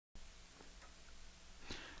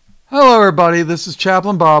everybody, this is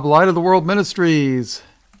Chaplain Bob, Light of the World Ministries.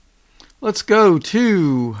 Let's go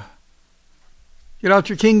to, get out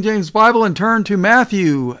your King James Bible and turn to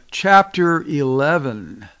Matthew chapter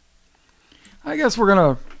 11. I guess we're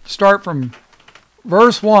going to start from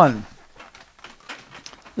verse 1.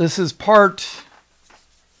 This is part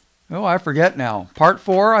 4,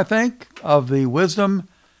 I think, of the wisdom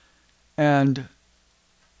and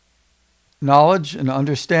knowledge and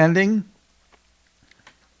understanding.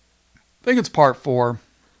 I think it's part 4.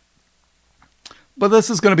 But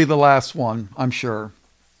this is going to be the last one, I'm sure.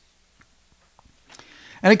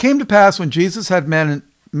 And it came to pass when Jesus had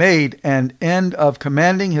made an end of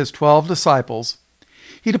commanding his 12 disciples,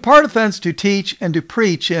 he departed thence to teach and to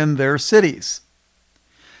preach in their cities.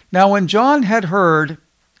 Now when John had heard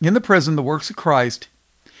in the prison the works of Christ,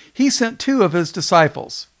 he sent 2 of his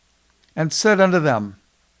disciples, and said unto them,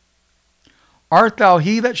 Art thou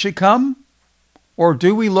he that should come, or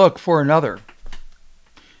do we look for another?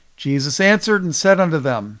 Jesus answered and said unto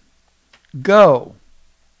them, Go,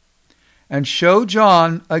 and show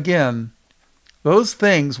John again those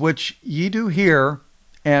things which ye do hear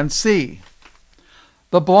and see.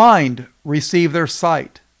 The blind receive their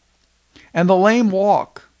sight, and the lame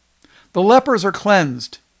walk. The lepers are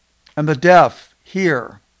cleansed, and the deaf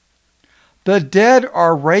hear. The dead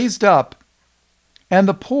are raised up, and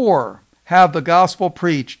the poor have the gospel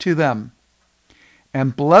preached to them.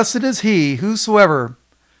 And blessed is he whosoever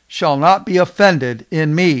shall not be offended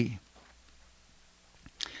in me.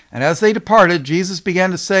 And as they departed, Jesus began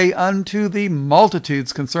to say unto the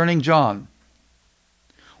multitudes concerning John,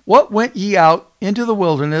 What went ye out into the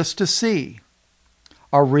wilderness to see?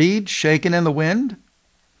 A reed shaken in the wind?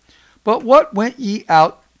 But what went ye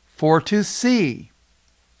out for to see?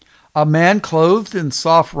 A man clothed in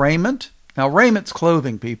soft raiment? Now raiment's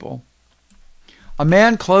clothing, people. A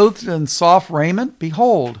man clothed in soft raiment?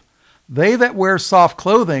 Behold, they that wear soft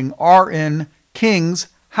clothing are in kings'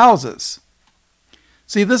 houses.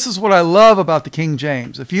 See, this is what I love about the King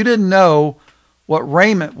James. If you didn't know what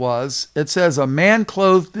raiment was, it says, A man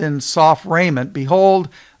clothed in soft raiment. Behold,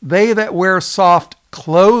 they that wear soft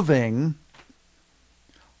clothing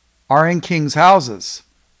are in kings' houses.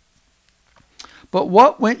 But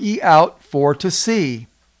what went ye out for to see?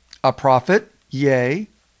 A prophet? Yea,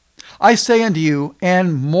 I say unto you,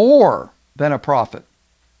 and more than a prophet.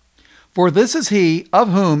 For this is he of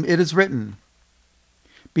whom it is written,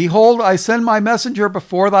 Behold, I send my messenger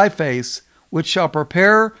before thy face, which shall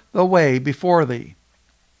prepare the way before thee.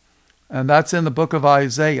 And that's in the book of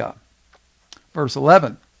Isaiah. Verse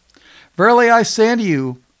 11. Verily I say unto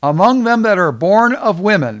you, among them that are born of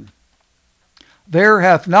women, there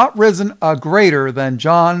hath not risen a greater than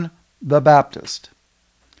John the Baptist.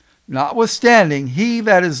 Notwithstanding, he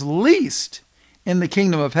that is least in the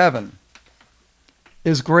kingdom of heaven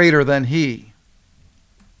is greater than he.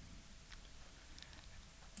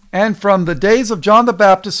 And from the days of John the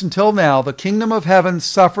Baptist until now, the kingdom of heaven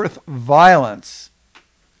suffereth violence,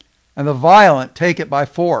 and the violent take it by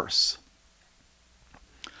force.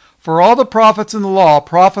 For all the prophets in the law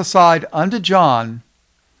prophesied unto John,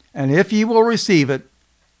 and if ye will receive it,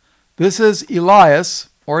 this is Elias,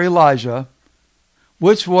 or Elijah,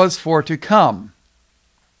 which was for to come.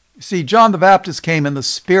 You see, John the Baptist came in the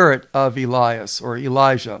spirit of Elias, or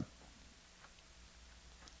Elijah.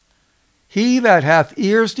 He that hath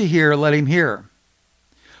ears to hear, let him hear.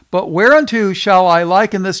 But whereunto shall I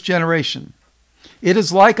liken this generation? It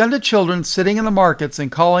is like unto children sitting in the markets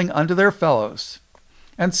and calling unto their fellows,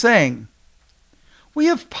 and saying, We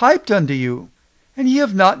have piped unto you, and ye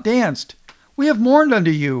have not danced. We have mourned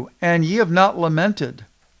unto you, and ye have not lamented.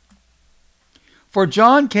 For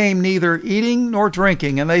John came neither eating nor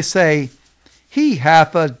drinking, and they say, He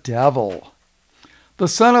hath a devil. The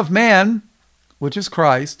Son of Man, which is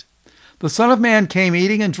Christ, the Son of Man came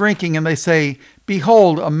eating and drinking, and they say,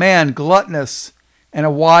 Behold, a man gluttonous and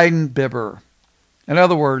a wine bibber. In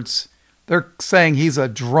other words, they're saying he's a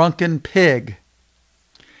drunken pig,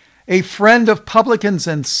 a friend of publicans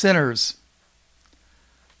and sinners.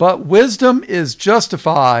 But wisdom is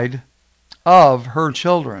justified of her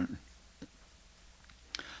children.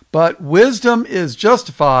 But wisdom is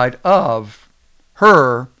justified of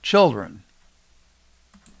her children.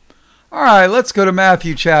 All right, let's go to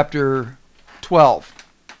Matthew chapter 12.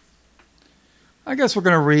 I guess we're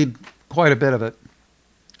going to read quite a bit of it.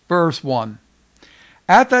 Verse 1.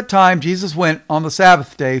 At that time Jesus went on the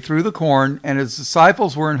Sabbath day through the corn, and his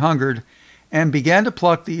disciples were an hungered, and began to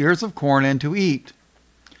pluck the ears of corn and to eat.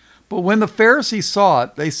 But when the Pharisees saw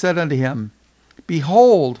it, they said unto him,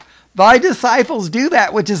 Behold, thy disciples do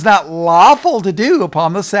that which is not lawful to do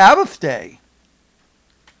upon the Sabbath day.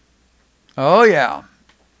 Oh, yeah.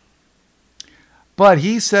 But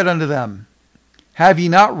he said unto them, Have ye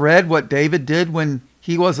not read what David did when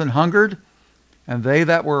he was an hungered, and they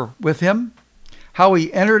that were with him? How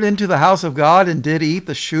he entered into the house of God, and did eat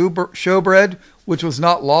the showbread, which was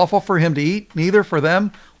not lawful for him to eat, neither for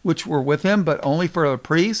them which were with him, but only for the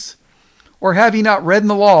priests? Or have ye not read in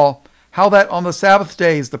the law, how that on the Sabbath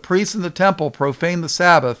days the priests in the temple profane the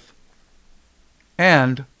Sabbath,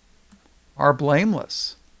 and are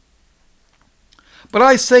blameless? But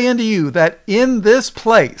I say unto you that in this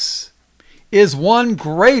place is one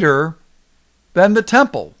greater than the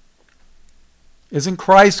temple. Isn't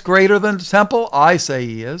Christ greater than the temple? I say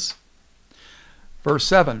he is. Verse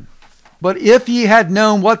 7. But if ye had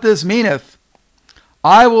known what this meaneth,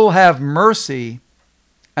 I will have mercy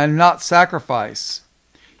and not sacrifice,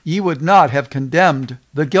 ye would not have condemned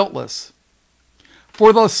the guiltless.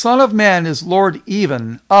 For the Son of Man is Lord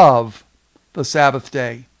even of the Sabbath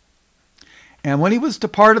day. And when he was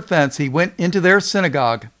departed thence, he went into their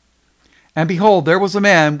synagogue. And behold, there was a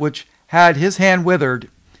man which had his hand withered.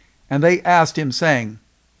 And they asked him, saying,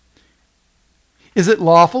 Is it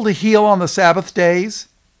lawful to heal on the Sabbath days?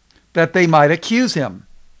 That they might accuse him.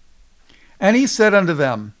 And he said unto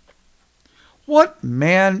them, What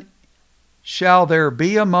man shall there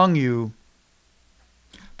be among you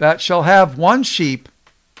that shall have one sheep,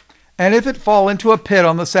 and if it fall into a pit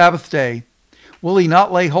on the Sabbath day, will he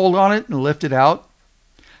not lay hold on it and lift it out?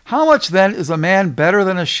 How much then is a man better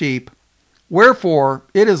than a sheep? Wherefore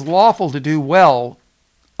it is lawful to do well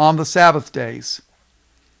on the Sabbath days.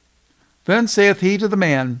 Then saith he to the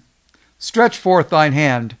man, Stretch forth thine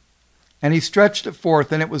hand. And he stretched it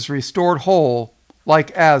forth, and it was restored whole, like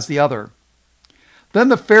as the other. Then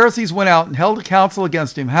the Pharisees went out and held a council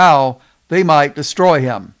against him, how they might destroy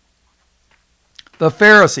him. The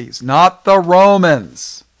Pharisees, not the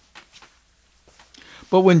Romans.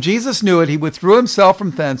 But when Jesus knew it, he withdrew himself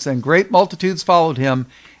from thence, and great multitudes followed him,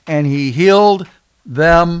 and he healed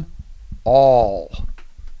them all,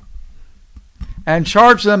 and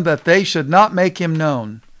charged them that they should not make him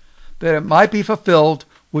known, that it might be fulfilled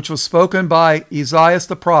which was spoken by Isaiah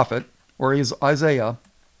the prophet, or Isaiah,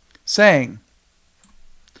 saying,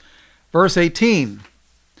 verse 18,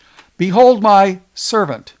 Behold my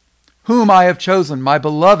servant, whom I have chosen, my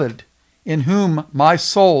beloved, in whom my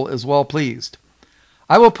soul is well pleased.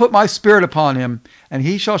 I will put my spirit upon him, and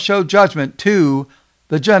he shall show judgment to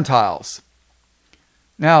the Gentiles.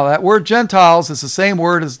 Now, that word Gentiles is the same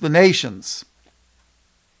word as the nations.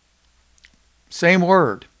 Same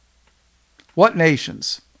word. What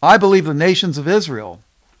nations? I believe the nations of Israel.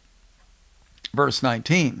 Verse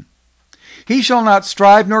 19. He shall not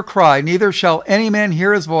strive nor cry, neither shall any man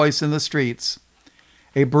hear his voice in the streets.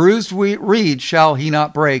 A bruised reed shall he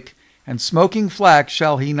not break, and smoking flax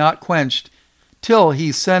shall he not quench, till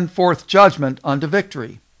he send forth judgment unto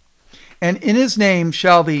victory. And in his name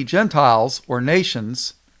shall the Gentiles, or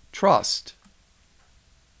nations, trust.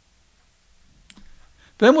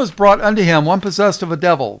 Then was brought unto him one possessed of a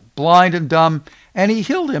devil, blind and dumb, and he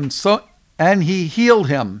healed him,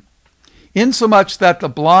 insomuch that the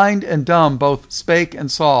blind and dumb both spake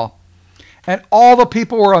and saw. And all the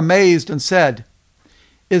people were amazed and said,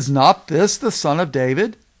 Is not this the son of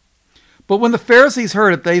David? But when the Pharisees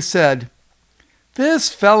heard it, they said,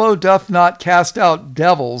 This fellow doth not cast out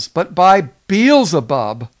devils, but by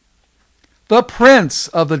Beelzebub, the prince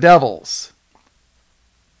of the devils.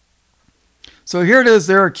 So here it is,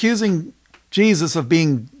 they're accusing Jesus of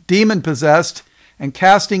being demon-possessed and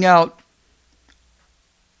casting out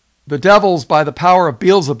the devils by the power of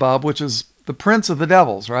Beelzebub, which is the prince of the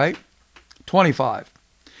devils, right? 25.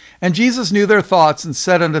 And Jesus knew their thoughts and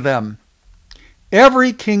said unto them,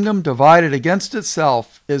 Every kingdom divided against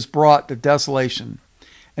itself is brought to desolation,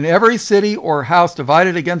 and every city or house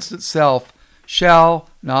divided against itself shall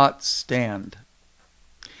not stand.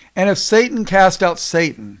 And if Satan cast out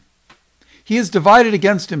Satan, he is divided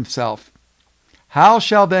against himself. How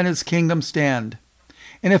shall then his kingdom stand?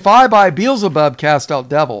 And if I by Beelzebub cast out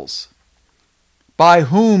devils, by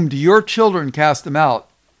whom do your children cast them out?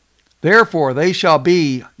 Therefore they shall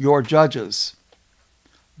be your judges.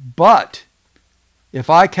 But if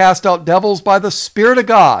I cast out devils by the Spirit of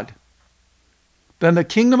God, then the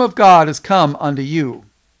kingdom of God is come unto you.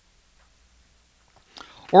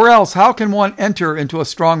 Or else how can one enter into a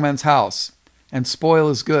strong man's house and spoil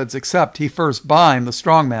his goods, except he first bind the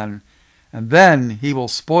strong man, and then he will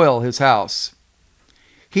spoil his house?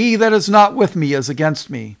 He that is not with me is against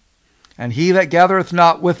me, and he that gathereth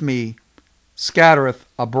not with me scattereth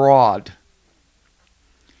abroad.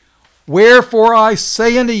 Wherefore I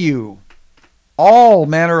say unto you, all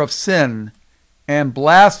manner of sin and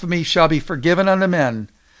blasphemy shall be forgiven unto men,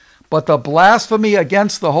 but the blasphemy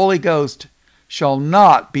against the Holy Ghost shall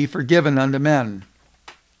not be forgiven unto men.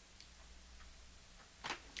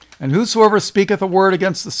 And whosoever speaketh a word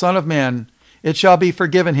against the Son of Man, it shall be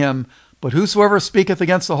forgiven him. But whosoever speaketh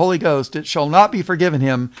against the Holy Ghost, it shall not be forgiven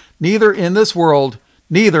him, neither in this world,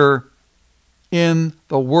 neither in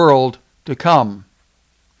the world to come.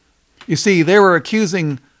 You see, they were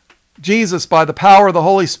accusing Jesus by the power of the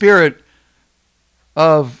Holy Spirit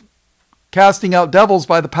of casting out devils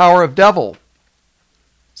by the power of devil.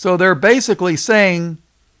 So they're basically saying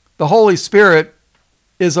the Holy Spirit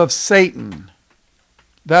is of Satan.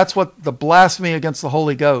 That's what the blasphemy against the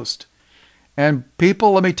Holy Ghost. And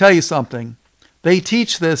people, let me tell you something. They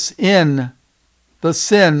teach this in the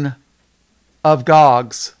synagogues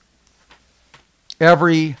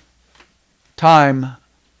every time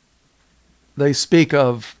they speak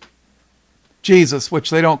of Jesus, which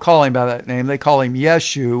they don't call him by that name. They call him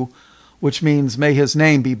Yeshu, which means may his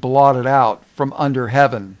name be blotted out from under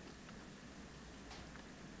heaven.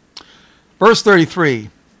 Verse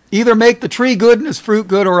 33, either make the tree good and its fruit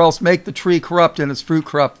good, or else make the tree corrupt and its fruit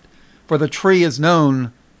corrupt, for the tree is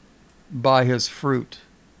known by his fruit.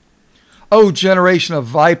 O generation of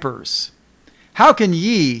vipers, how can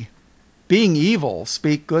ye, being evil,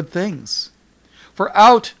 speak good things? For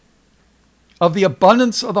out of the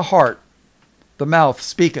abundance of the heart the mouth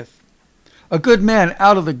speaketh. A good man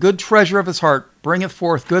out of the good treasure of his heart bringeth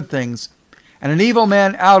forth good things, and an evil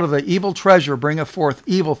man out of the evil treasure bringeth forth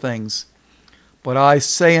evil things. But I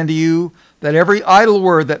say unto you that every idle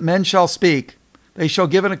word that men shall speak, they shall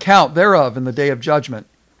give an account thereof in the day of judgment.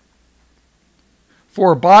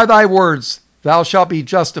 For by thy words thou shalt be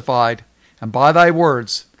justified, and by thy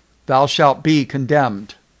words thou shalt be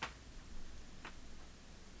condemned.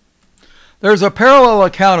 There's a parallel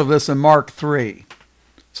account of this in Mark 3.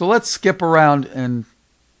 So let's skip around and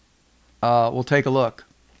we'll take a look.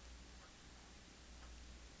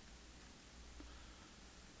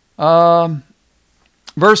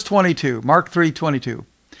 Verse 22, Mark 3:22.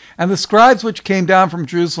 And the scribes which came down from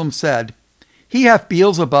Jerusalem said, He hath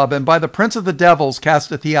Beelzebub, and by the prince of the devils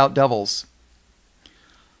casteth he out devils.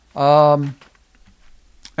 And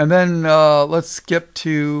then let's skip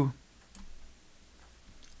to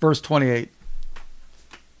verse 28.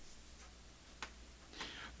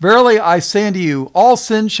 Verily I say unto you, all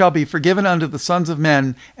sins shall be forgiven unto the sons of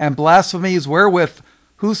men, and blasphemies wherewith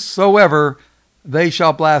whosoever they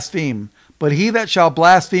shall blaspheme. But he that shall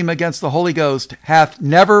blaspheme against the Holy Ghost hath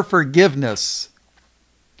never forgiveness,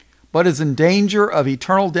 but is in danger of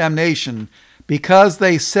eternal damnation, because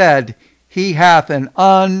they said, He hath an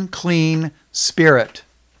unclean spirit.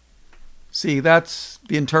 See, that's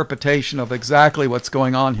the interpretation of exactly what's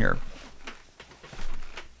going on here.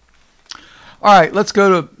 All right, let's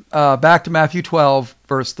go to back to Matthew 12,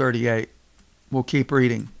 verse 38. We'll keep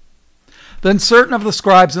reading. Then certain of the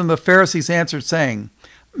scribes and the Pharisees answered, saying,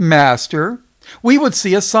 Master, we would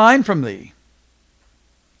see a sign from thee.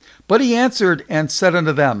 But he answered and said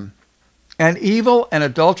unto them, An evil and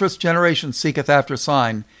adulterous generation seeketh after a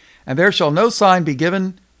sign, and there shall no sign be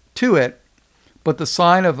given to it, but the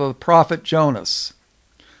sign of the prophet Jonas.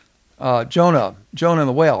 Jonah and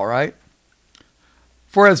the whale, right?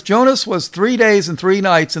 For as Jonas was 3 days and 3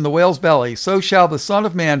 nights in the whale's belly, so shall the Son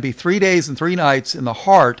of Man be 3 days and 3 nights in the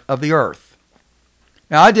heart of the earth.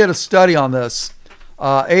 Now, I did a study on this,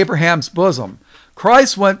 Abraham's bosom.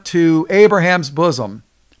 Christ went to Abraham's bosom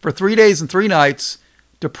for 3 days and 3 nights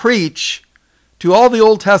to preach to all the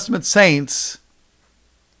Old Testament saints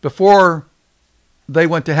before they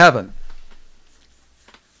went to heaven.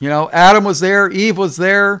 You know, Adam was there, Eve was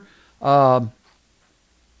there,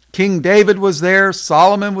 King David was there,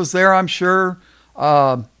 Solomon was there, I'm sure.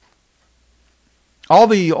 All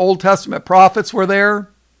the Old Testament prophets were there.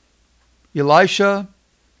 Elisha,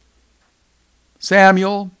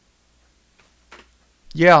 Samuel.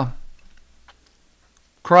 Yeah.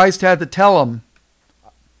 Christ had to tell them,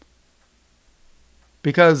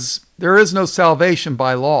 because there is no salvation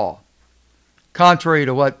by law, contrary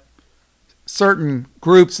to what certain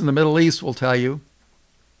groups in the Middle East will tell you.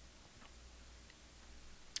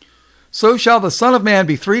 So shall the Son of Man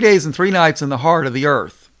be 3 days and 3 nights in the heart of the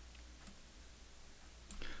earth.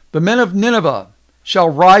 The men of Nineveh shall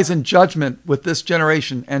rise in judgment with this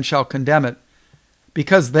generation and shall condemn it,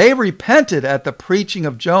 because they repented at the preaching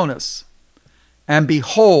of Jonas. And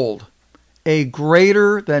behold, a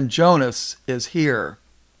greater than Jonas is here.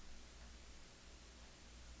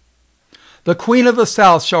 The queen of the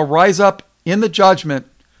south shall rise up in the judgment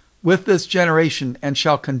with this generation and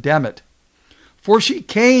shall condemn it. For she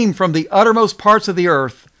came from the uttermost parts of the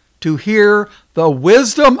earth to hear the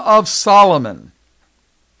wisdom of Solomon.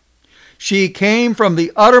 She came from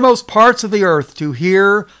the uttermost parts of the earth to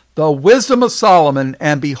hear the wisdom of Solomon,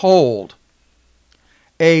 and behold,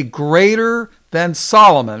 a greater than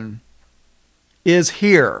Solomon is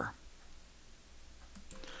here.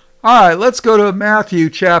 All right, let's go to Matthew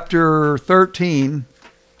chapter 13,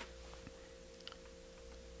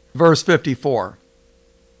 verse 54.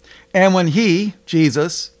 And when he,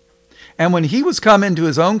 Jesus, and when he was come into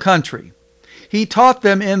his own country, he taught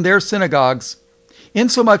them in their synagogues,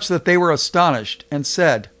 insomuch that they were astonished, and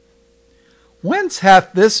said, Whence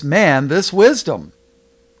hath this man this wisdom?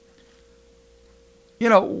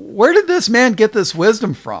 Where did this man get this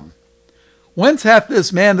wisdom from? Whence hath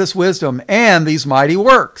this man this wisdom and these mighty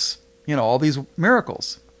works? All these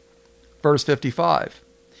miracles. Verse 55.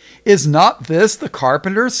 Is not this the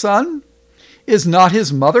carpenter's son? Is not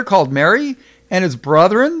his mother called Mary, and his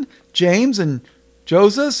brethren, James and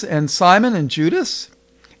Joseph, and Simon and Judas?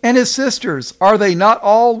 And his sisters, are they not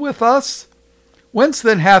all with us? Whence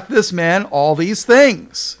then hath this man all these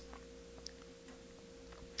things?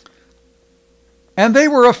 And they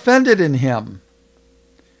were offended in him.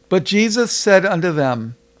 But Jesus said unto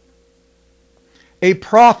them, A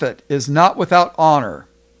prophet is not without honor,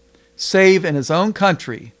 save in his own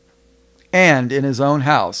country and in his own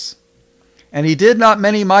house. And he did not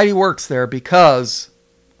many mighty works there because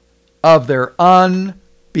of their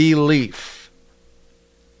unbelief.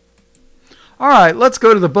 All right, let's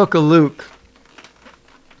go to the book of Luke.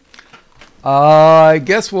 I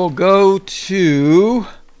guess we'll go to...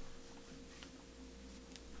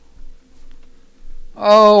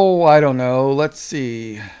 I don't know. Let's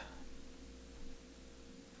see.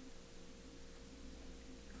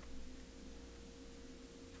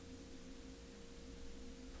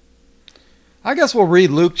 I guess we'll read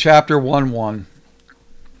Luke chapter 1:1.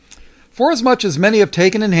 Forasmuch as many have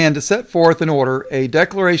taken in hand to set forth in order a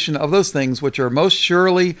declaration of those things which are most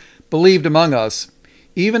surely believed among us,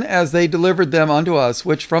 even as they delivered them unto us,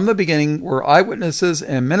 which from the beginning were eyewitnesses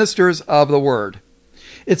and ministers of the word.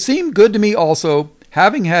 It seemed good to me also,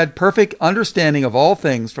 having had perfect understanding of all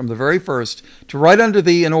things from the very first, to write unto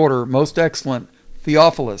thee in order, most excellent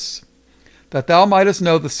Theophilus, that thou mightest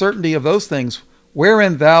know the certainty of those things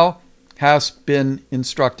wherein thou hast been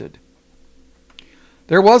instructed.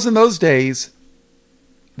 There was in those days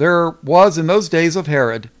of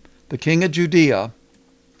Herod, the king of Judea,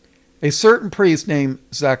 a certain priest named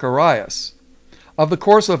Zacharias, of the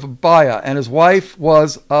course of Abiah, and his wife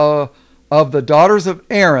was of the daughters of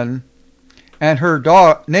Aaron, and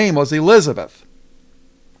her name was Elizabeth.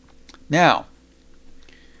 Now,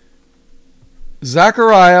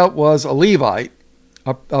 Zachariah was a Levite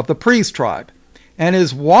of the priest tribe, and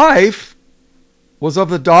his wife was of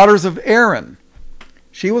the daughters of Aaron.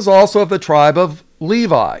 She was also of the tribe of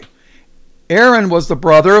Levi. Aaron was the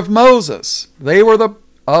brother of Moses. They were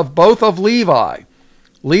both of Levi.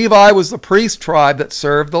 Levi was the priest tribe that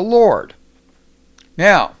served the Lord.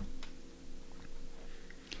 Now,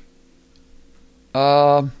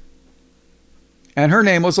 and her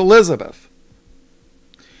name was Elizabeth.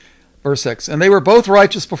 Verse 6, and they were both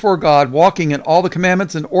righteous before God, walking in all the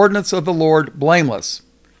commandments and ordinances of the Lord blameless.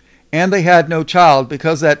 And they had no child,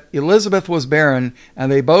 because that Elizabeth was barren,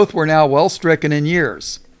 and they both were now well stricken in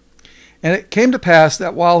years. And it came to pass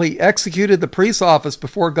that while he executed the priest's office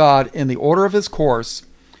before God in the order of his course,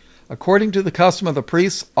 according to the custom of the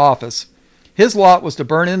priest's office, his lot was to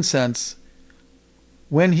burn incense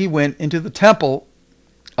when he went into the temple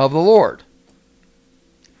of the Lord.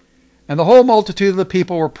 And the whole multitude of the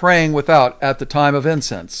people were praying without at the time of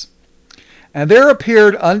incense. And there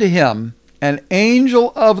appeared unto him an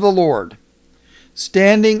angel of the Lord,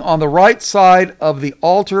 standing on the right side of the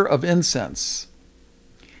altar of incense.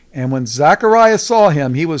 And when Zacharias saw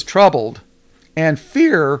him, he was troubled, and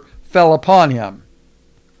fear fell upon him.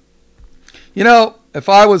 If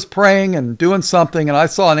I was praying and doing something and I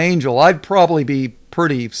saw an angel, I'd probably be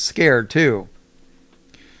pretty scared too.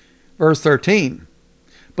 Verse 13,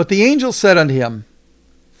 but the angel said unto him,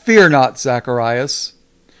 Fear not, Zacharias,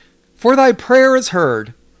 for thy prayer is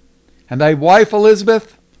heard, and thy wife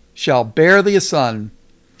Elizabeth shall bear thee a son,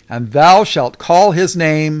 and thou shalt call his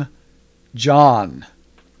name John.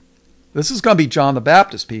 This is going to be John the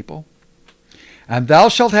Baptist, people. And thou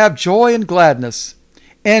shalt have joy and gladness,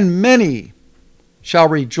 and many shall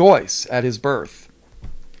rejoice at his birth.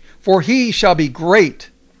 For he shall be great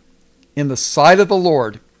in the sight of the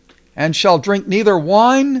Lord, and shall drink neither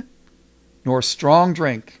wine nor strong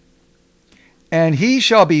drink. And he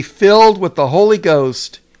shall be filled with the Holy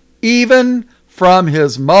Ghost, even from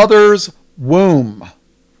his mother's womb.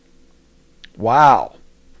 Wow.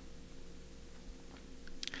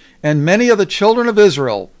 And many of the children of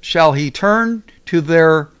Israel shall he turn to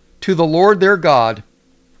the Lord their God,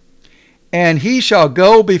 And he shall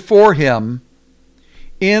go before him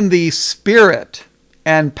in the spirit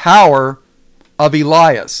and power of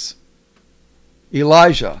Elijah.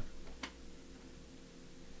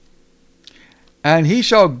 And he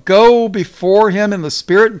shall go before him in the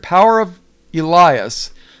spirit and power of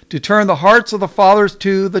Elias, to turn the hearts of the fathers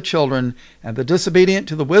to the children, and the disobedient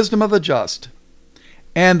to the wisdom of the just,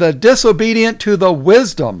 and the disobedient to the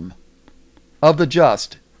wisdom of the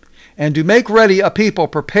just, and to make ready a people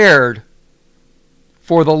prepared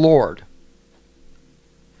for the Lord.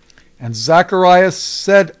 And Zacharias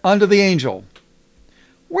said unto the angel,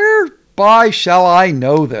 Whereby shall I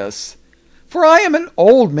know this? For I am an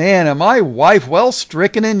old man, and my wife well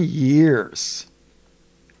stricken in years.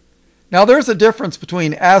 Now there's a difference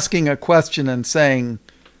between asking a question and saying,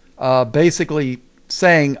 basically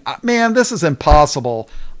saying, man, this is impossible.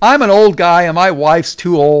 I'm an old guy and my wife's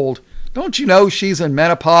too old. Don't you know she's in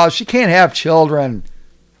menopause? She can't have children.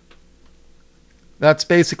 That's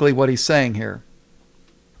basically what he's saying here.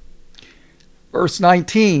 Verse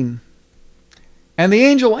 19, And the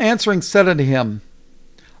angel answering said unto him,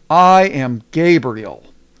 I am Gabriel,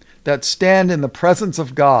 that stand in the presence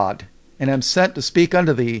of God, and am sent to speak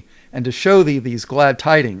unto thee, and to show thee these glad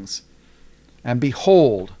tidings. And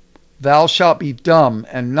behold, thou shalt be dumb,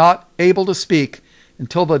 and not able to speak,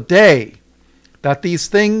 until the day that these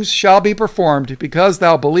things shall be performed, because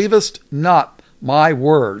thou believest not my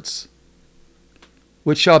words,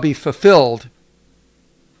 which shall be fulfilled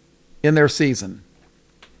in their season.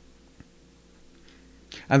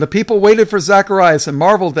 And the people waited for Zacharias, and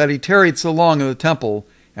marveled that he tarried so long in the temple.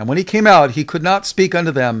 And when he came out, he could not speak unto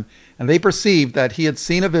them, and they perceived that he had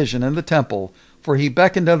seen a vision in the temple, for he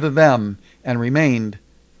beckoned unto them, and remained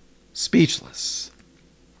speechless.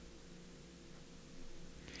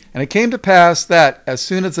 And it came to pass that, as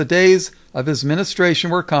soon as the days of his ministration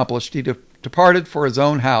were accomplished, he departed for his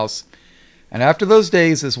own house. And after those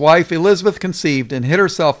days his wife Elizabeth conceived, and hid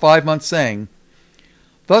herself 5 months, saying,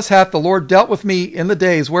 Thus hath the Lord dealt with me in the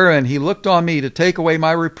days wherein he looked on me to take away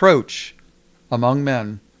my reproach among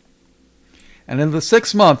men. And in the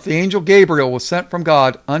 6th month the angel Gabriel was sent from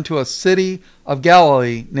God unto a city of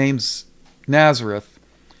Galilee named Nazareth,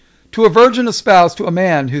 to a virgin espoused to a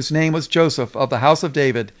man whose name was Joseph, of the house of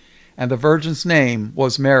David, and the virgin's name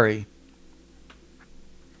was Mary.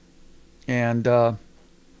 And the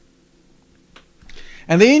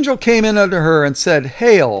angel came in unto her and said,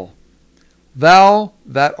 Hail, thou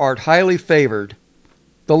that art highly favored,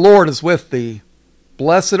 the Lord is with thee.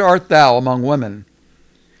 Blessed art thou among women.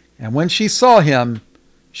 And when she saw him,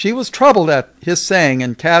 she was troubled at his saying,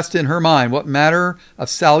 and cast in her mind what manner of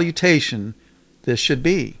salutation this should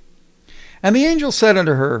be. And the angel said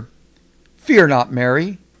unto her, Fear not,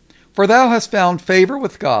 Mary, for thou hast found favor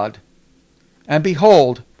with God. And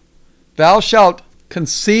behold, thou shalt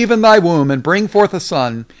conceive in thy womb, and bring forth a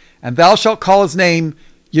son, and thou shalt call his name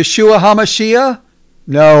Yeshua HaMashiach?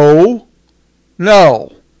 No.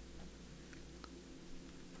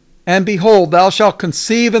 And behold, thou shalt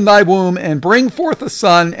conceive in thy womb, and bring forth a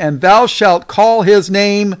son, and thou shalt call his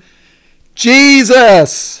name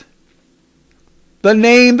Jesus, the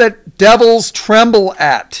name that devils tremble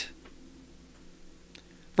at.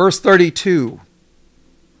 Verse 32,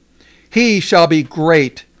 He shall be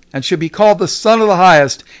great, and shall be called the Son of the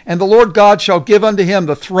Highest, and the Lord God shall give unto him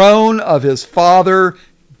the throne of his father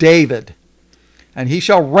David. And he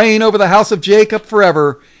shall reign over the house of Jacob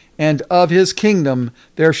forever, and of his kingdom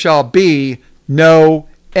there shall be no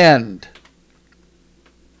end.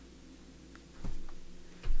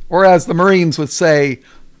 Or as the Marines would say,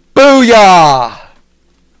 Booyah!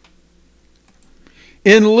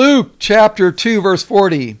 In Luke chapter 2, verse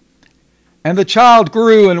 40, And the child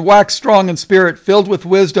grew and waxed strong in spirit, filled with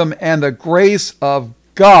wisdom, and the grace of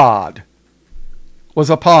God was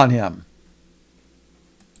upon him.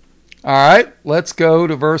 All right, let's go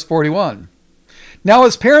to verse 41. Now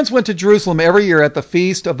his parents went to Jerusalem every year at the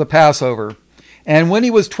feast of the Passover. And when he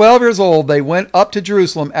was 12 years old, they went up to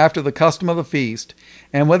Jerusalem after the custom of the feast.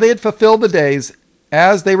 And when they had fulfilled the days,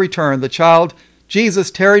 as they returned, the child Jesus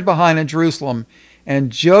tarried behind in Jerusalem,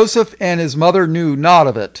 and Joseph and his mother knew not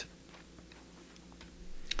of it.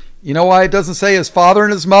 You know why it doesn't say his father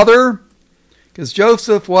and his mother? Because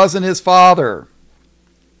Joseph wasn't his father.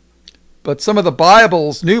 But some of the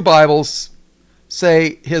Bibles, new Bibles,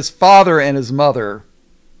 say his father and his mother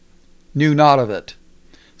knew not of it.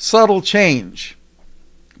 Subtle change,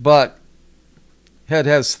 but it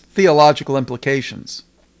has theological implications.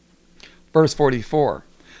 Verse 44.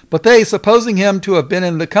 But they, supposing him to have been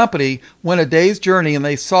in the company, went a day's journey, and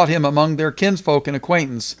they sought him among their kinsfolk and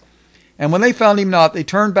acquaintance. And when they found him not, they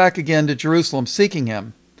turned back again to Jerusalem, seeking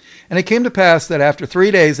him. And it came to pass that after 3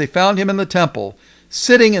 days they found him in the temple,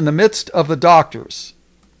 sitting in the midst of the doctors.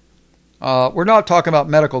 We're not talking about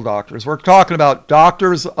medical doctors. We're talking about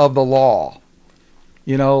doctors of the law.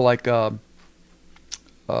 You know, like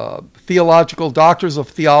theological doctors of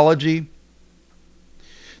theology.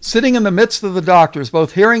 Sitting in the midst of the doctors,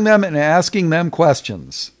 both hearing them and asking them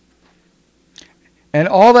questions. And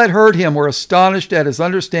all that heard him were astonished at his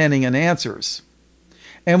understanding and answers.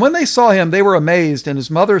 And when they saw him, they were amazed. And his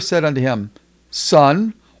mother said unto him,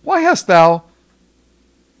 Son, why hast thou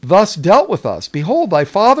thus dealt with us? Behold, thy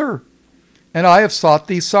father and I have sought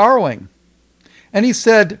thee sorrowing. And he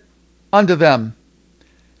said unto them,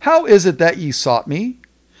 How is it that ye sought me?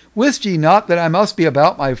 Wist ye not that I must be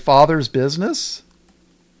about my father's business?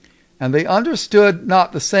 And they understood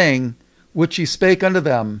not the saying which he spake unto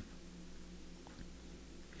them.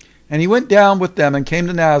 And he went down with them and came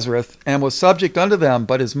to Nazareth, and was subject unto them.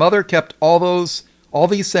 But his mother kept all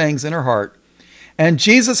these sayings in her heart. And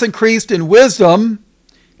Jesus increased in wisdom,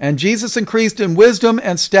 and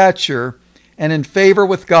stature, and in favor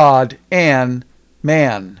with God and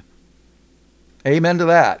man. Amen to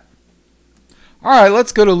that. All right,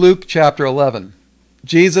 let's go to Luke chapter 11.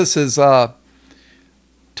 Jesus is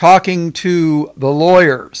talking to the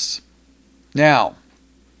lawyers. Now,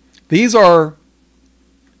 these are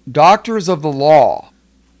doctors of the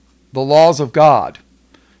laws of God.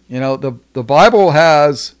 You know, the Bible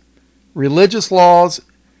has religious laws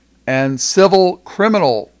and civil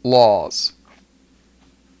criminal laws.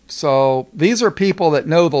 So these are people that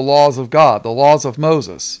know the laws of God, the laws of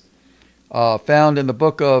Moses, found in the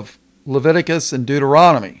book of Leviticus and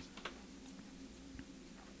Deuteronomy.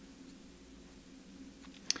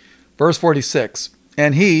 Verse 46,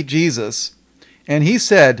 And he, Jesus, and he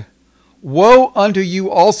said, Woe unto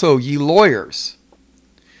you also, ye lawyers,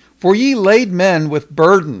 for ye lade men with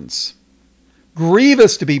burdens,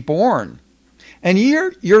 grievous to be borne, and ye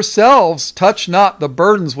yourselves touch not the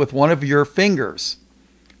burdens with one of your fingers.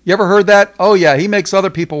 You ever heard that? Oh yeah, he makes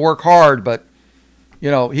other people work hard, but, he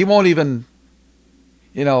won't even,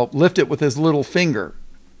 lift it with his little finger.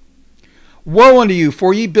 Woe unto you,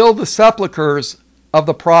 for ye build the sepulchres of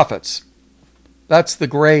the prophets. That's the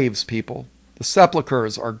graves, people. The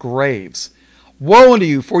sepulchres are graves. Woe unto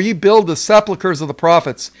you, for ye build the sepulchres of the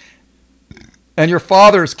prophets, and your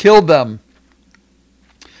fathers killed them.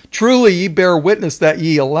 Truly ye bear witness that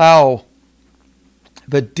ye allow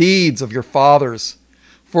the deeds of your fathers,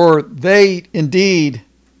 for they indeed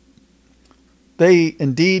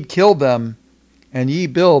killed them, and ye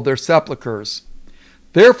build their sepulchres.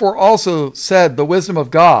 Therefore also said the wisdom of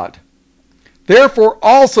God.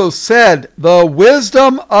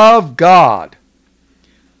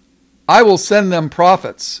 I will send them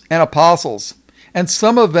prophets and apostles, and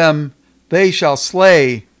some of them they shall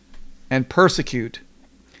slay and persecute,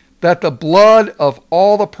 that the blood of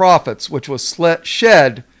all the prophets which was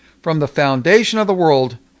shed from the foundation of the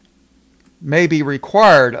world may be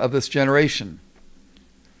required of this generation.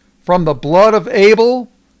 From the blood of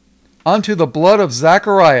Abel unto the blood of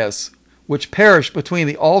Zacharias, which perished between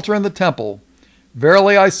the altar and the temple,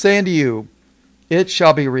 verily I say unto you, it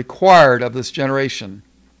shall be required of this generation.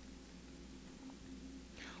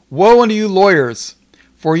 Woe unto you, lawyers,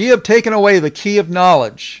 for ye have taken away the key of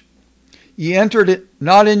knowledge. Ye entered it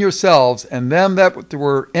not in yourselves, and them that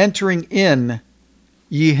were entering in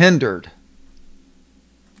ye hindered.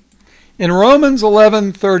 In Romans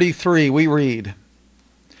 11:33 we read,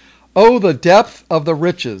 O the depth of the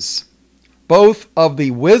riches, both of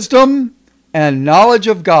the wisdom and knowledge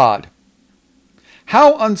of God!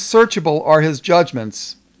 How unsearchable are his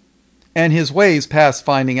judgments, and his ways past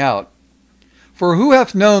finding out. For who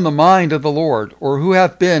hath known the mind of the Lord, or who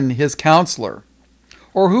hath been his counselor,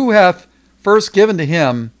 or who hath first given to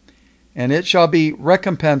him, and it shall be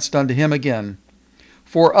recompensed unto him again?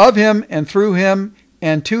 For of him, and through him,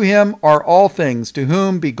 and to him are all things, to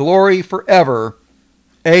whom be glory forever.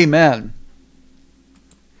 Amen.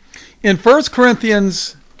 In 1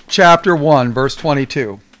 Corinthians chapter 1, verse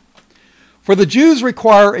 22, For the Jews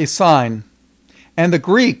require a sign, and the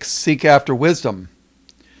Greeks seek after wisdom.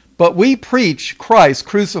 But we preach Christ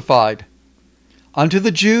crucified, unto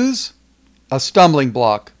the Jews a stumbling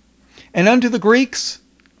block, and unto the Greeks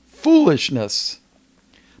foolishness.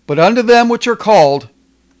 But unto them which are called,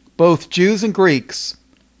 both Jews and Greeks,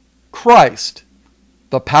 Christ,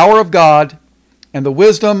 the power of God, and the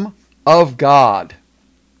wisdom of God.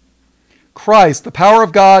 Christ, the power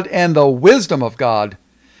of God, and the wisdom of God,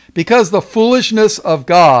 because the foolishness of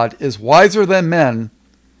God is wiser than men,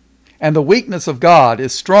 and the weakness of God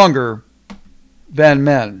is stronger than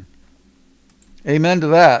men. Amen to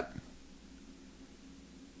that.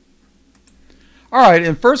 All right,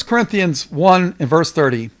 in 1 Corinthians 1 and verse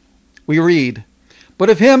 30, we read, "But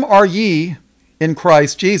of him are ye in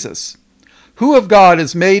Christ Jesus, who of God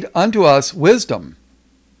is made unto us wisdom,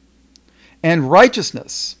 and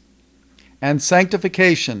righteousness, and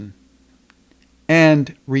sanctification,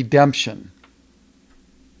 and redemption."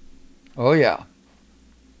 Oh yeah.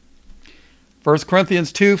 1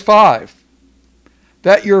 Corinthians 2:5,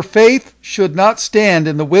 "That your faith should not stand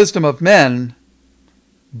in the wisdom of men,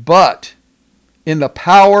 but in the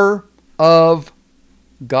power of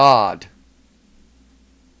God."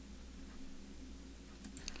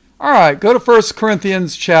 All right, go to 1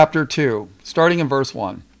 Corinthians chapter 2, starting in verse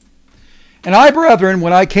 1. "And I, brethren,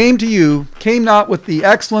 when I came to you, came not with the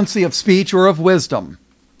excellency of speech or of wisdom,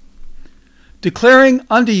 declaring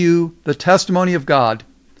unto you the testimony of God.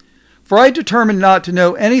 For I determined not to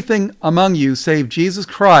know anything among you save Jesus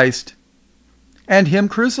Christ and him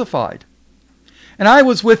crucified. And I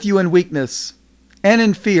was with you in weakness, and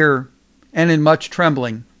in fear, and in much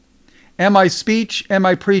trembling. And my speech and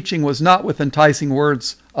my preaching was not with enticing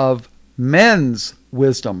words of men's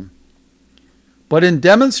wisdom, but in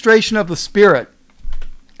demonstration of the Spirit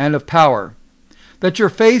and of power, that your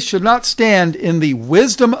faith should not stand in the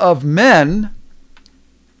wisdom of men,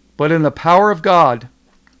 but in the power of God.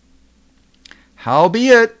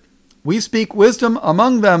 Howbeit, we speak wisdom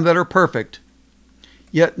among them that are perfect,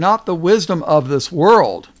 yet not the wisdom of this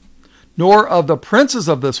world, nor of the princes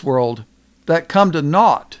of this world that come to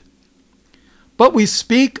naught. But we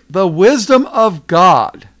speak the wisdom of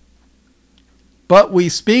God. But we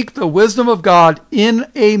speak the wisdom of God in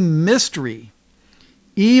a mystery,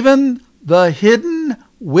 even the hidden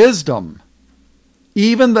wisdom,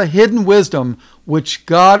 which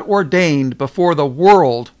God ordained before the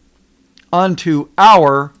world unto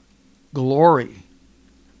our glory,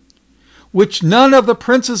 which none of the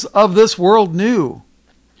princes of this world knew.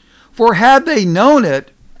 For had they known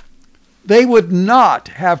it, they would not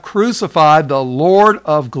have crucified the Lord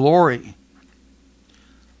of glory.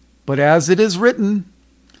 But as it is written,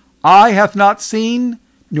 eye hath not seen,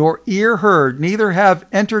 nor ear heard, neither have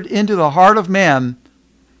entered into the heart of man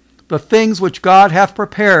the things which God hath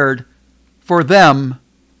prepared for them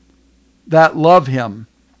that love him."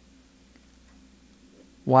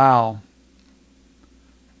 Wow.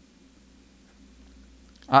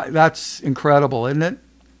 That's incredible, isn't it?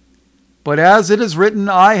 "But as it is written,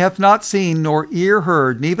 eye hath not seen, nor ear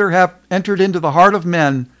heard, neither have entered into the heart of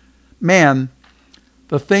man,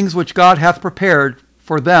 the things which God hath prepared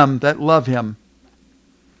for them that love him."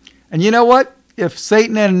 And you know what? If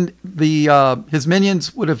Satan and his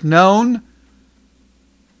minions would have known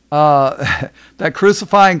that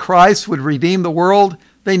crucifying Christ would redeem the world,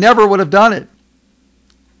 they never would have done it.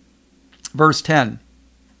 Verse 10.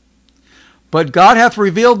 "But God hath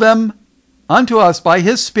revealed them unto us by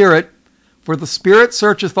his Spirit, for the Spirit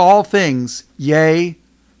searcheth all things, yea,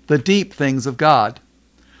 the deep things of God.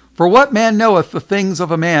 For what man knoweth the things of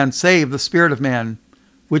a man, save the spirit of man,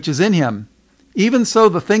 which is in him? Even so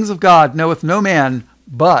the things of God knoweth no man,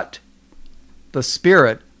 but the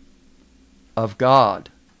Spirit of God."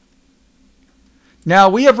 Now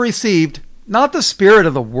we have received not the spirit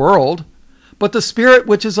of the world, but the Spirit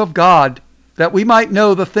which is of God, that we might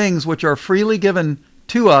know the things which are freely given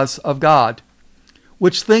to us of God,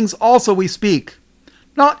 which things also we speak,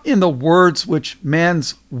 not in the words which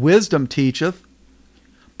man's wisdom teacheth,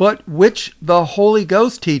 but which the Holy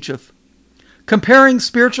Ghost teacheth, comparing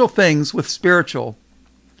spiritual things with spiritual.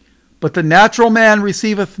 But the natural man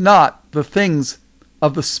receiveth not the things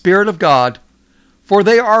of the Spirit of God, for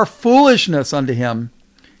they are foolishness unto him,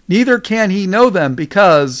 neither can he know them,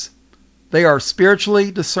 because they are spiritually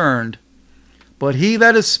discerned. But he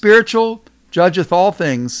that is spiritual judgeth all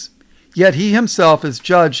things, yet he himself is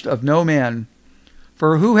judged of no man.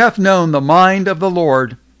 For who hath known the mind of the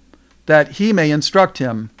Lord, that he may instruct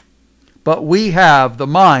him? But we have the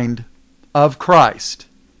mind of Christ.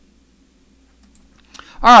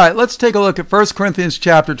 All right, let's take a look at 1 Corinthians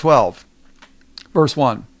chapter 12, verse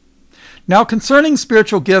 1. "Now concerning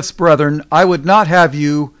spiritual gifts, brethren, I would not have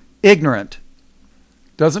you ignorant."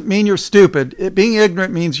 Doesn't mean you're stupid. Being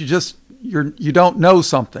ignorant means you don't know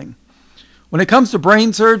something. When it comes to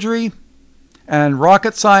brain surgery and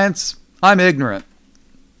rocket science, I'm ignorant.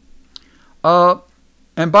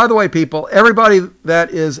 And by the way, people, everybody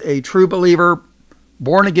that is a true believer,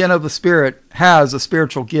 born again of the Spirit, has a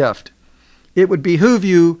spiritual gift. It would behoove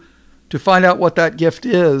you to find out what that gift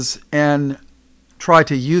is and try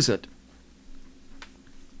to use it.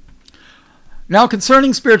 "Now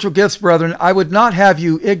concerning spiritual gifts, brethren, I would not have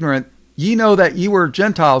you ignorant. Ye know that ye were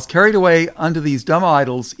Gentiles carried away unto these dumb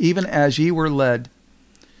idols, even as ye were led.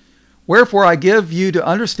 Wherefore I give you to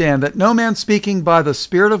understand that no man speaking by the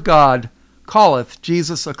Spirit of God calleth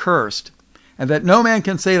Jesus accursed, and that no man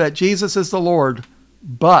can say that Jesus is the Lord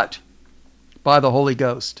but by the Holy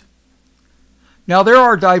Ghost. Now there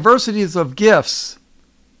are diversities of gifts,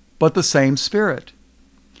 but the same Spirit.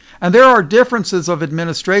 And there are differences of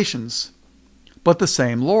administrations, but the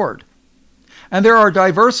same Lord. And there are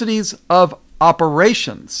diversities of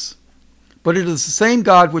operations, but it is the same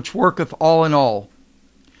God which worketh all in all.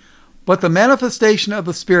 But the manifestation of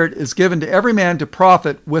the Spirit is given to every man to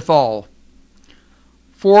profit withal.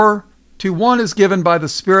 For to one is given by the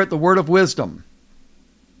Spirit the word of wisdom.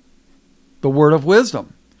 The word of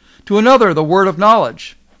wisdom. To another the word of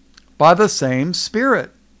knowledge, by the same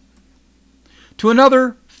Spirit. To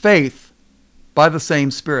another faith, by the same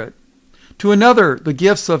Spirit. To another the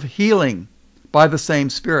gifts of healing, by the same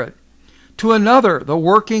Spirit. To another the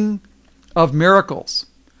working of miracles.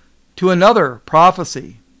 To another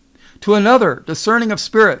prophecy. To another discerning of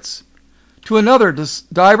spirits. To another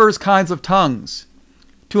divers kinds of tongues.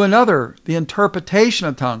 To another the interpretation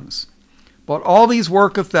of tongues. But all these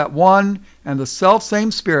worketh that one and the selfsame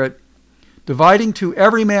Spirit, dividing to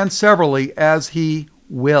every man severally as he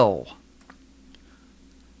will.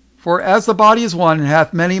 For as the body is one and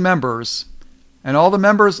hath many members, and all the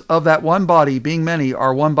members of that one body, being many,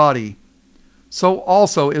 are one body, so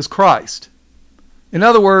also is Christ. In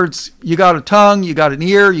other words, you got a tongue, you got an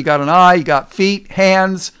ear, you got an eye, you got feet,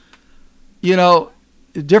 hands. You know,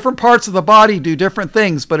 different parts of the body do different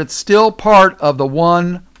things, but it's still part of the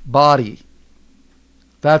one body.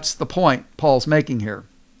 That's the point Paul's making here.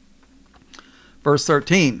 Verse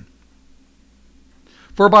 13.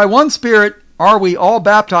 For by one Spirit are we all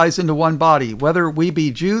baptized into one body, whether we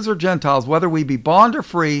be Jews or Gentiles, whether we be bond or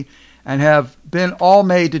free, and have been all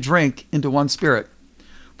made to drink into one Spirit.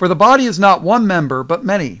 For the body is not one member, but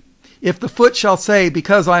many. If the foot shall say,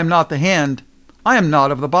 because I am not the hand, I am not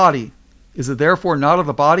of the body, is it therefore not of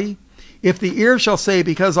the body? If the ear shall say,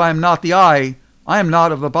 because I am not the eye, I am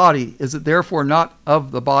not of the body, is it therefore not of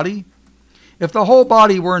the body? If the whole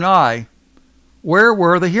body were an eye, where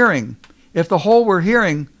were the hearing? If the whole were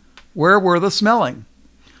hearing, where were the smelling?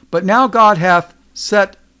 But now God hath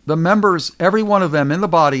set the members, every one of them, in the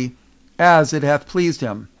body, as it hath pleased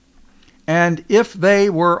him. And if they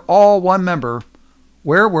were all one member,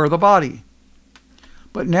 where were the body?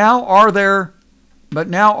 But now are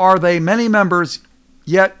they many members,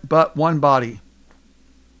 yet but one body.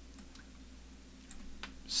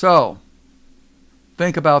 So,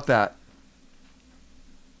 think about that.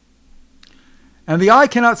 And the eye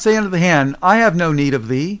cannot say unto the hand, I have no need of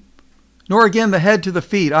thee, nor again the head to the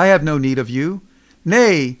feet, I have no need of you.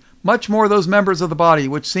 Nay, much more those members of the body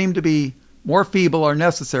which seem to be more feeble are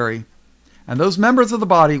necessary. And those members of the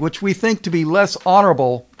body which we think to be less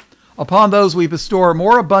honorable, upon those we bestow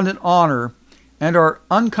more abundant honor, and our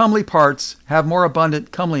uncomely parts have more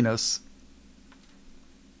abundant comeliness.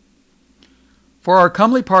 For our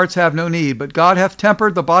comely parts have no need, but God hath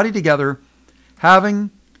tempered the body together, having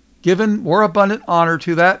given more abundant honor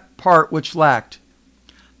to that part which lacked,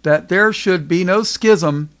 that there should be no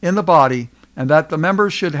schism in the body, and that the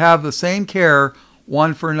members should have the same care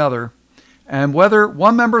one for another. And whether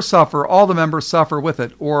one member suffer, all the members suffer with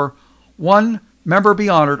it, or one member be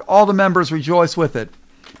honored, all the members rejoice with it.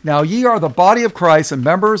 Now ye are the body of Christ, and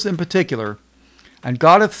members in particular. And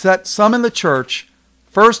God hath set some in the church,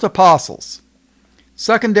 first apostles,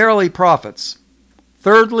 secondarily prophets,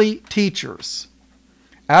 thirdly teachers,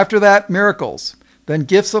 after that miracles, then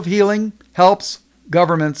gifts of healing, helps,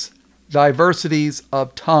 governments, diversities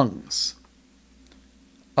of tongues.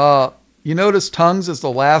 You notice tongues is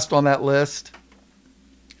the last on that list.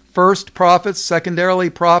 First prophets, secondarily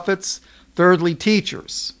prophets, thirdly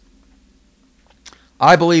teachers.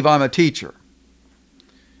 I believe I'm a teacher.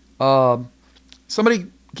 Somebody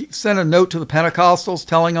sent a note to the Pentecostals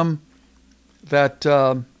telling them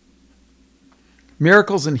that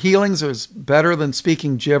miracles and healings is better than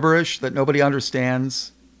speaking gibberish that nobody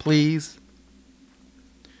understands. Please.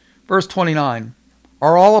 Verse 29.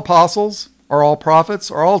 Are all apostles? Are all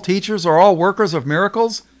prophets? Are all teachers? Are all workers of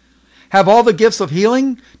miracles? Have all the gifts of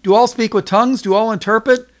healing? Do all speak with tongues? Do all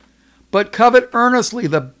interpret? But covet earnestly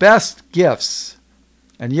the best gifts,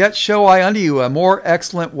 and yet show I unto you a more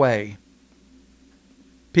excellent way.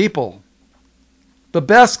 People, the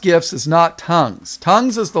best gifts is not tongues.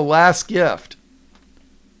 Tongues is the last gift.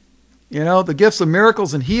 You know, the gifts of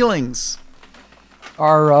miracles and healings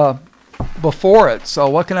are before it. So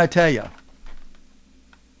what can I tell you?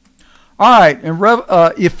 All right, in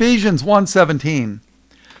Ephesians 1:17,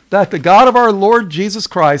 that the God of our Lord Jesus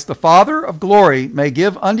Christ, the Father of glory, may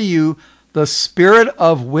give unto you the spirit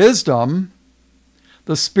of wisdom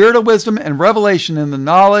the spirit of wisdom and revelation in the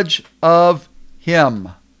knowledge of him.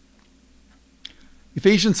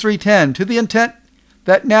 Ephesians 3:10, to the intent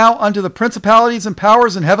that now unto the principalities and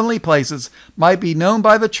powers in heavenly places might be known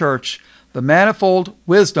by the church the manifold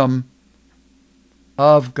wisdom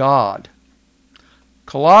of God.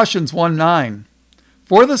 Colossians 1:9,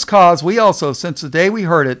 for this cause we also, since the day we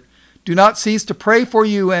heard it, do not cease to pray for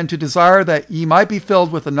you and to desire that ye might be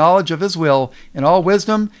filled with the knowledge of his will in all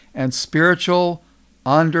wisdom and spiritual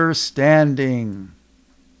understanding.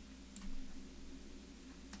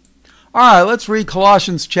 All right, let's read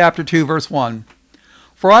Colossians chapter 2, verse 1.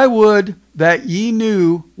 For I would that ye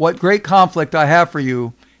knew what great conflict I have for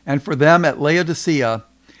you, and for them at Laodicea,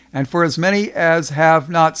 and for as many as have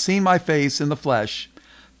not seen my face in the flesh,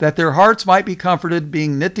 that their hearts might be comforted,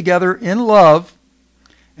 being knit together in love,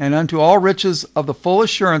 and unto all riches of the full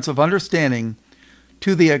assurance of understanding,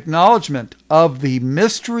 to the acknowledgement of the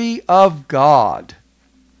mystery of God,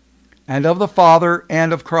 and of the Father,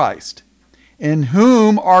 and of Christ, in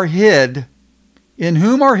whom are hid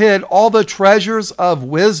all the treasures of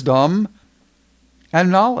wisdom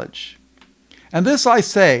and knowledge. And this I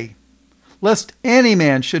say, lest any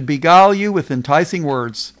man should beguile you with enticing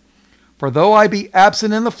words. For though I be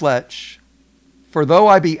absent in the flesh,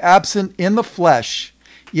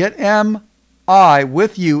 yet am I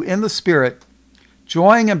with you in the Spirit,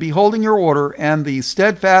 joying and beholding your order and the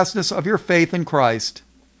steadfastness of your faith in Christ.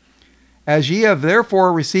 As ye have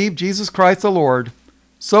therefore received Jesus Christ the Lord,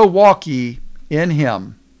 so walk ye in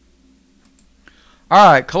him.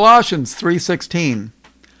 All right, Colossians 3:16.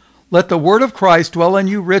 Let the word of Christ dwell in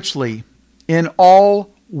you richly, in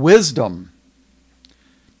all wisdom,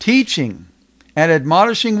 teaching and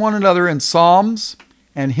admonishing one another in psalms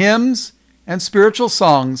and hymns and spiritual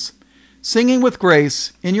songs, singing with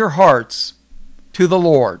grace in your hearts to the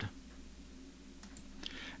Lord.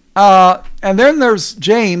 And then there's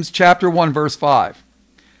James chapter 1, verse 5.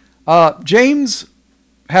 James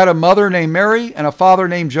had a mother named Mary and a father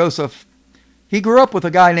named Joseph. He grew up with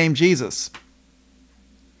a guy named Jesus.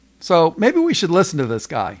 So maybe we should listen to this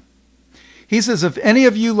guy. He says, if any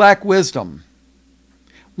of you lack wisdom,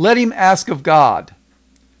 let him ask of God,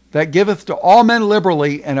 that giveth to all men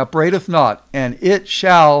liberally and upbraideth not, and it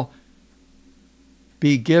shall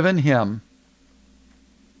be given him.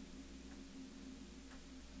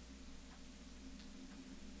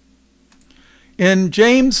 In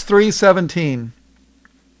James 3:17,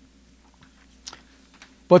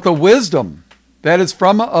 but the wisdom that is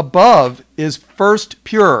from above is first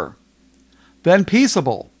pure, then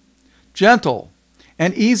peaceable, gentle,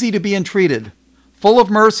 and easy to be entreated, full of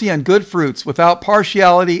mercy and good fruits, without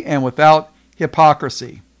partiality and without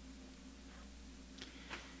hypocrisy.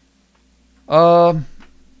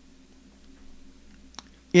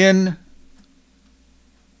 In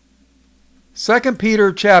 2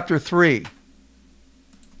 Peter chapter 3,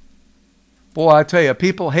 boy, I tell you,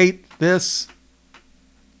 people hate this.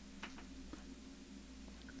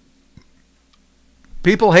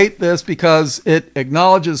 People hate this because it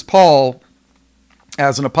acknowledges Paul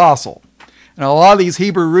as an apostle. And a lot of these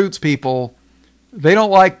Hebrew roots people, they don't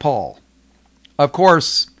like Paul. Of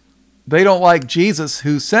course, they don't like Jesus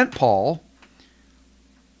who sent Paul.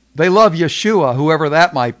 They love Yeshua, whoever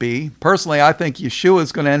that might be. Personally, I think Yeshua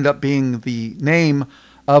is going to end up being the name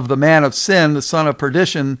of the man of sin, the son of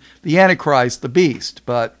perdition, the Antichrist, the beast.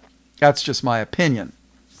 But that's just my opinion.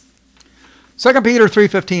 2 Peter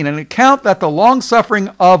 3:15, an account that the long-suffering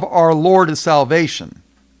of our Lord is salvation,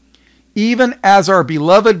 even as our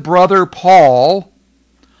beloved brother Paul,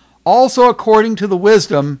 also according to the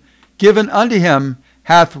wisdom given unto him,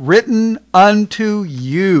 hath written unto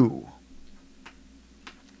you.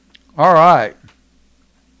 All right.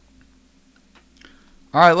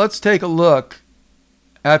 All right, let's take a look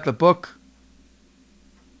at the book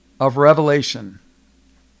of Revelation.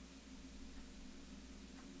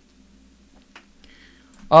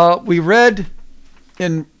 We read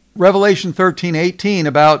in Revelation 13:18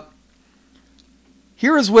 about,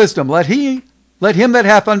 here is wisdom. Let him that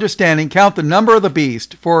hath understanding count the number of the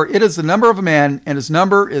beast, for it is the number of a man, and his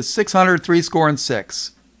number is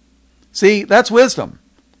 666. See, that's wisdom.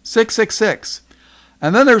 666.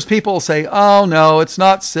 And then there's people who say, oh no, it's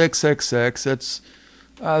not 666. It's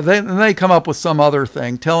they come up with some other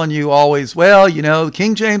thing, telling you always, well, you know,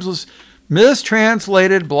 King James was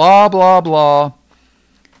mistranslated, blah, blah, blah.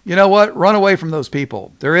 You know what? Run away from those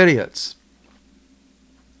people. They're idiots.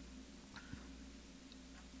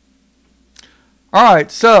 All right,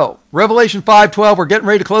 so Revelation 5:12, we're getting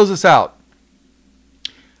ready to close this out.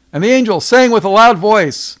 And the angel sang with a loud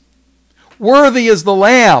voice, worthy is the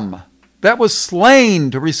Lamb that was slain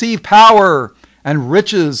to receive power and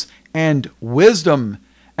riches and wisdom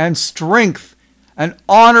and strength and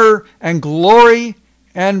honor and glory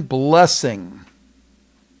and blessing.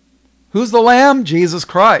 Who's the Lamb? Jesus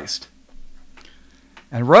Christ.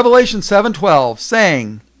 And Revelation 7:12,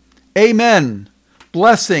 saying, Amen,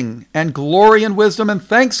 blessing and glory and wisdom and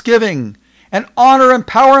thanksgiving and honor and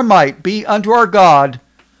power and might be unto our God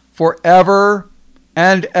forever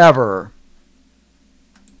and ever.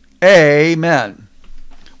 Amen.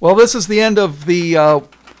 Well, this is the end of the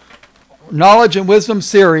Knowledge and Wisdom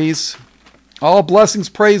series. All blessings,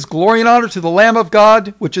 praise, glory, and honor to the Lamb of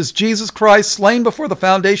God, which is Jesus Christ, slain before the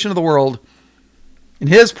foundation of the world. In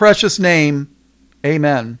his precious name,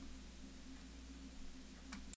 amen.